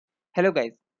Hello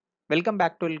guys, welcome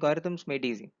back to Algorithms Made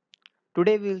Easy.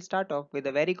 Today we will start off with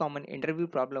a very common interview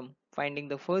problem, finding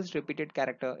the first repeated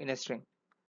character in a string.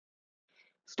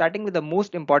 Starting with the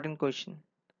most important question,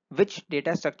 which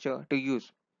data structure to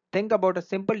use? Think about a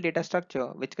simple data structure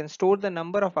which can store the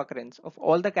number of occurrence of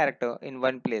all the character in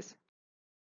one place.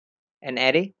 An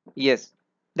array? Yes,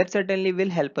 that certainly will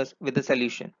help us with the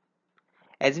solution.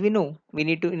 As we know, we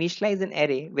need to initialize an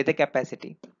array with a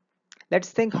capacity. Let's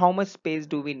think how much space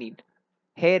do we need.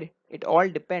 Here, it all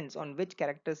depends on which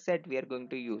character set we are going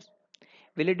to use.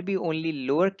 Will it be only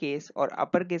lowercase or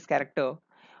uppercase character,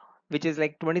 which is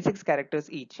like 26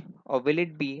 characters each, or will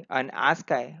it be an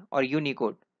ASCII or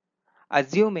Unicode?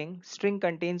 Assuming string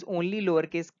contains only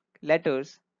lowercase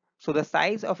letters, so the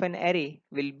size of an array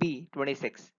will be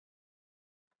 26.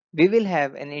 We will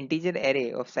have an integer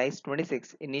array of size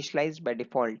 26 initialized by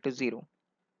default to 0.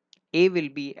 A will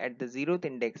be at the 0th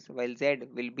index while Z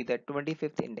will be the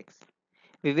 25th index.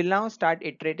 We will now start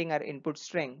iterating our input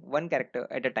string one character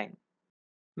at a time.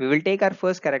 We will take our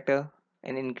first character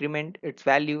and increment its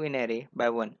value in array by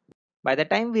 1. By the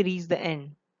time we reach the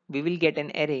end, we will get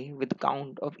an array with the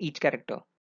count of each character.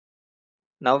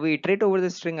 Now we iterate over the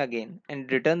string again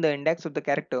and return the index of the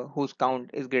character whose count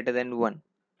is greater than 1.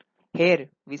 Here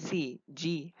we see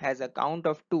G has a count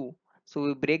of 2, so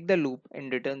we break the loop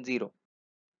and return 0.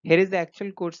 Here is the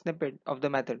actual code snippet of the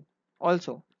method.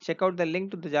 Also, check out the link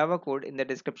to the Java code in the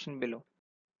description below.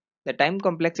 The time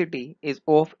complexity is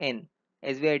O of n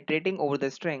as we are iterating over the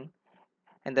string,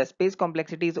 and the space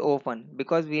complexity is O of 1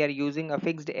 because we are using a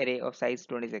fixed array of size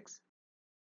 26.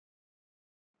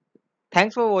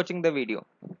 Thanks for watching the video.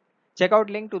 Check out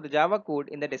link to the Java code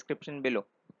in the description below.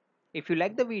 If you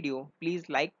like the video, please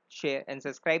like, share and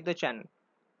subscribe the channel.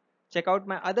 Check out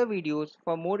my other videos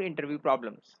for more interview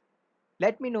problems.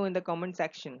 Let me know in the comment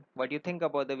section what you think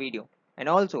about the video. And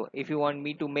also, if you want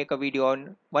me to make a video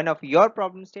on one of your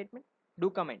problem statement,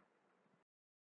 do comment.